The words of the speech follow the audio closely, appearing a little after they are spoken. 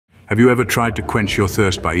Have you ever tried to quench your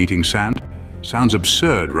thirst by eating sand? Sounds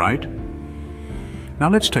absurd, right? Now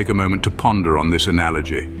let's take a moment to ponder on this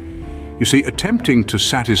analogy. You see, attempting to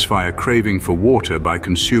satisfy a craving for water by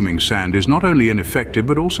consuming sand is not only ineffective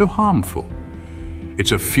but also harmful.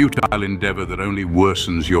 It's a futile endeavor that only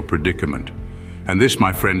worsens your predicament. And this,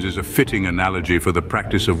 my friends, is a fitting analogy for the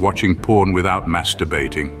practice of watching porn without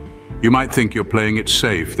masturbating. You might think you're playing it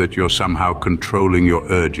safe, that you're somehow controlling your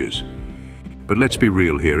urges. But let's be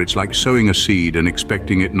real here, it's like sowing a seed and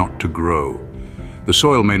expecting it not to grow. The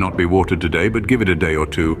soil may not be watered today, but give it a day or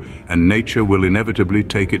two, and nature will inevitably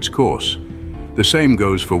take its course. The same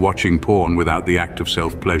goes for watching porn without the act of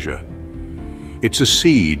self-pleasure. It's a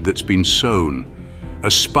seed that's been sown, a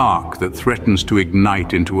spark that threatens to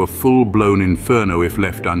ignite into a full-blown inferno if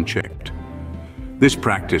left unchecked. This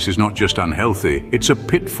practice is not just unhealthy, it's a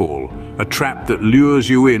pitfall, a trap that lures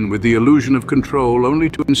you in with the illusion of control only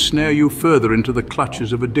to ensnare you further into the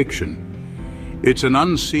clutches of addiction. It's an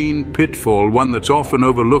unseen pitfall, one that's often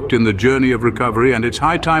overlooked in the journey of recovery, and it's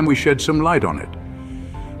high time we shed some light on it.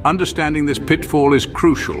 Understanding this pitfall is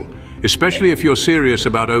crucial, especially if you're serious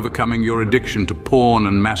about overcoming your addiction to porn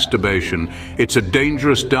and masturbation. It's a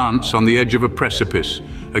dangerous dance on the edge of a precipice,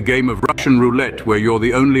 a game of Russian roulette where you're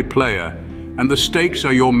the only player, and the stakes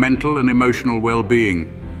are your mental and emotional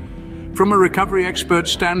well-being. From a recovery expert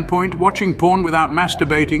standpoint, watching porn without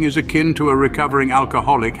masturbating is akin to a recovering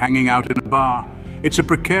alcoholic hanging out in a bar. It's a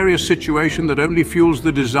precarious situation that only fuels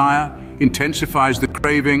the desire, intensifies the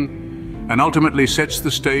craving, and ultimately sets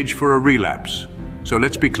the stage for a relapse. So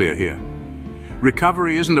let's be clear here.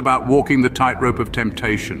 Recovery isn't about walking the tightrope of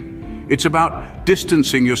temptation. It's about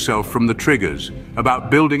distancing yourself from the triggers,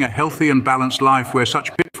 about building a healthy and balanced life where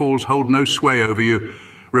such pitfalls hold no sway over you.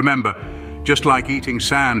 Remember, just like eating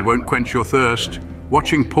sand won't quench your thirst,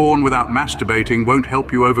 watching porn without masturbating won't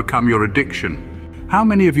help you overcome your addiction. How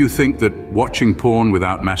many of you think that watching porn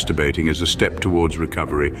without masturbating is a step towards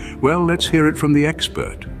recovery? Well, let's hear it from the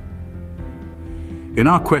expert. In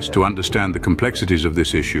our quest to understand the complexities of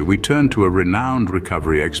this issue, we turn to a renowned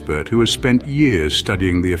recovery expert who has spent years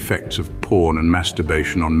studying the effects of porn and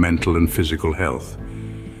masturbation on mental and physical health.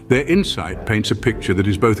 Their insight paints a picture that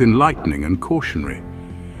is both enlightening and cautionary.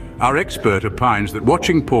 Our expert opines that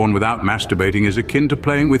watching porn without masturbating is akin to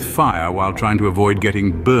playing with fire while trying to avoid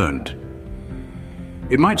getting burnt.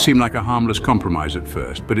 It might seem like a harmless compromise at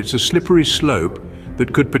first, but it's a slippery slope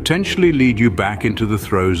that could potentially lead you back into the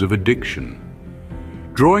throes of addiction.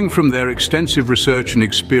 Drawing from their extensive research and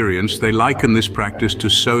experience, they liken this practice to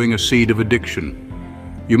sowing a seed of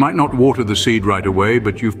addiction. You might not water the seed right away,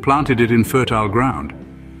 but you've planted it in fertile ground.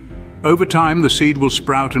 Over time, the seed will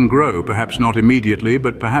sprout and grow, perhaps not immediately,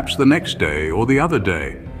 but perhaps the next day or the other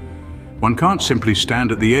day. One can't simply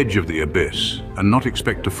stand at the edge of the abyss and not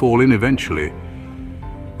expect to fall in eventually.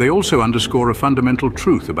 They also underscore a fundamental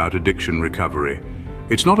truth about addiction recovery.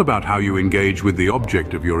 It's not about how you engage with the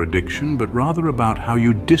object of your addiction, but rather about how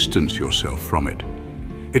you distance yourself from it.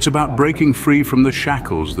 It's about breaking free from the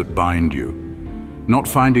shackles that bind you, not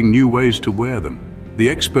finding new ways to wear them. The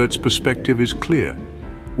expert's perspective is clear.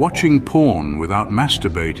 Watching porn without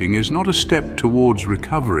masturbating is not a step towards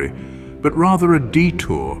recovery, but rather a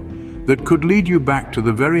detour that could lead you back to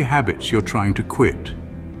the very habits you're trying to quit.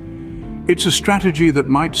 It's a strategy that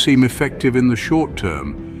might seem effective in the short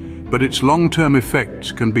term, but its long-term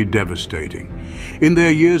effects can be devastating. In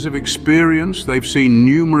their years of experience, they've seen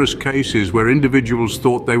numerous cases where individuals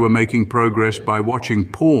thought they were making progress by watching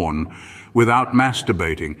porn without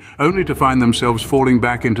masturbating, only to find themselves falling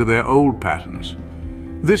back into their old patterns.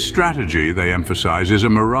 This strategy, they emphasize, is a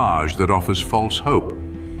mirage that offers false hope.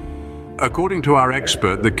 According to our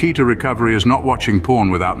expert, the key to recovery is not watching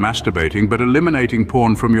porn without masturbating, but eliminating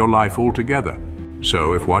porn from your life altogether.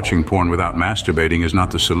 So, if watching porn without masturbating is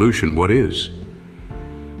not the solution, what is?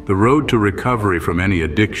 The road to recovery from any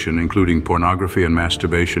addiction, including pornography and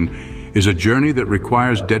masturbation, is a journey that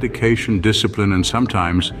requires dedication, discipline, and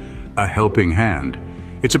sometimes a helping hand.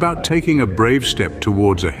 It's about taking a brave step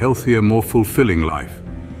towards a healthier, more fulfilling life.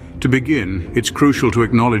 To begin, it's crucial to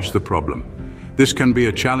acknowledge the problem. This can be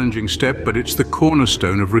a challenging step, but it's the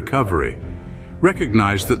cornerstone of recovery.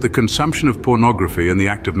 Recognize that the consumption of pornography and the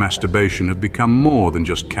act of masturbation have become more than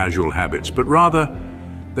just casual habits, but rather,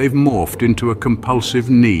 they've morphed into a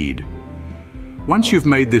compulsive need. Once you've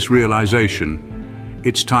made this realization,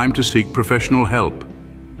 it's time to seek professional help.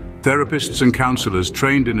 Therapists and counselors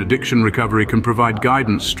trained in addiction recovery can provide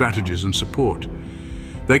guidance, strategies, and support.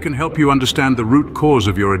 They can help you understand the root cause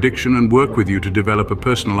of your addiction and work with you to develop a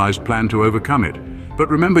personalized plan to overcome it. But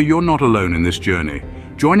remember, you're not alone in this journey.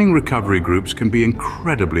 Joining recovery groups can be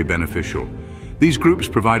incredibly beneficial. These groups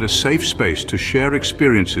provide a safe space to share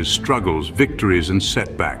experiences, struggles, victories, and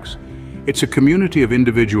setbacks. It's a community of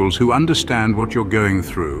individuals who understand what you're going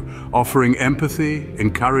through, offering empathy,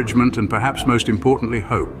 encouragement, and perhaps most importantly,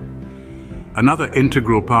 hope. Another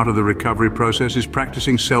integral part of the recovery process is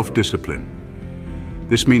practicing self-discipline.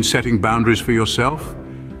 This means setting boundaries for yourself,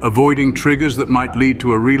 avoiding triggers that might lead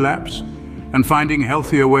to a relapse, and finding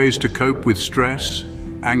healthier ways to cope with stress,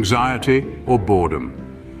 anxiety, or boredom.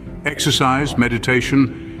 Exercise,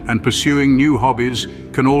 meditation, and pursuing new hobbies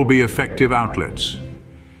can all be effective outlets.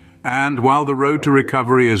 And while the road to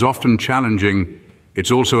recovery is often challenging,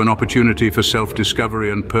 it's also an opportunity for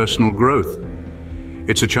self-discovery and personal growth.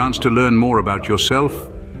 It's a chance to learn more about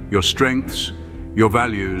yourself, your strengths, your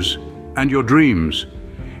values, and your dreams.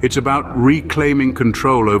 It's about reclaiming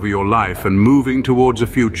control over your life and moving towards a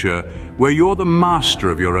future where you're the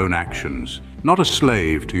master of your own actions, not a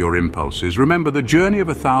slave to your impulses. Remember, the journey of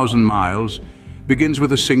 1,000 miles begins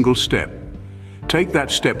with a single step. Take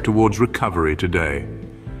that step towards recovery today.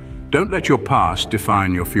 Don't let your past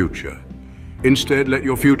define your future. Instead, let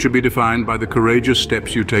your future be defined by the courageous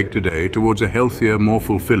steps you take today towards a healthier, more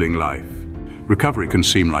fulfilling life. Recovery can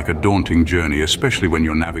seem like a daunting journey, especially when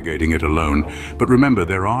you're navigating it alone. But remember,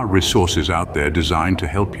 there are resources out there designed to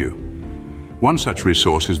help you. One such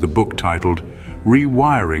resource is the book titled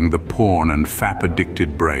Rewiring the Porn and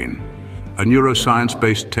Fap-Addicted Brain, a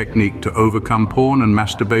neuroscience-based technique to overcome porn and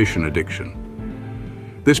masturbation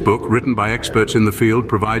addiction. This book, written by experts in the field,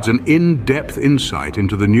 provides an in-depth insight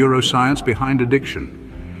into the neuroscience behind addiction.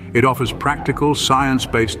 It offers practical,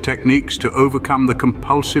 science-based techniques to overcome the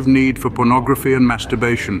compulsive need for pornography and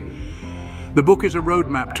masturbation. The book is a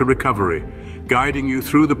roadmap to recovery, guiding you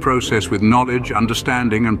through the process with knowledge,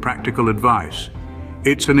 understanding, and practical advice.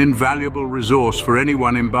 It's an invaluable resource for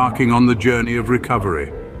anyone embarking on the journey of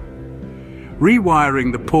recovery.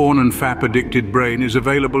 Rewiring the Porn and Fap-Addicted Brain is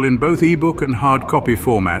available in both ebook and hard copy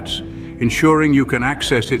formats, ensuring you can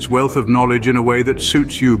access its wealth of knowledge in a way that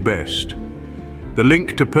suits you best. The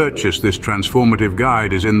link to purchase this transformative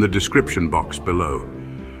guide is in the description box below.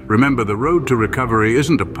 Remember, the road to recovery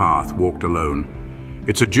isn't a path walked alone.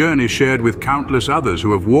 It's a journey shared with countless others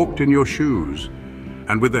who have walked in your shoes.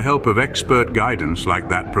 And with the help of expert guidance like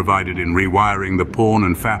that provided in Rewiring the Porn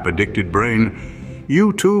and Fap-Addicted Brain,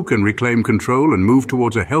 you too can reclaim control and move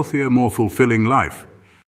towards a healthier, more fulfilling life.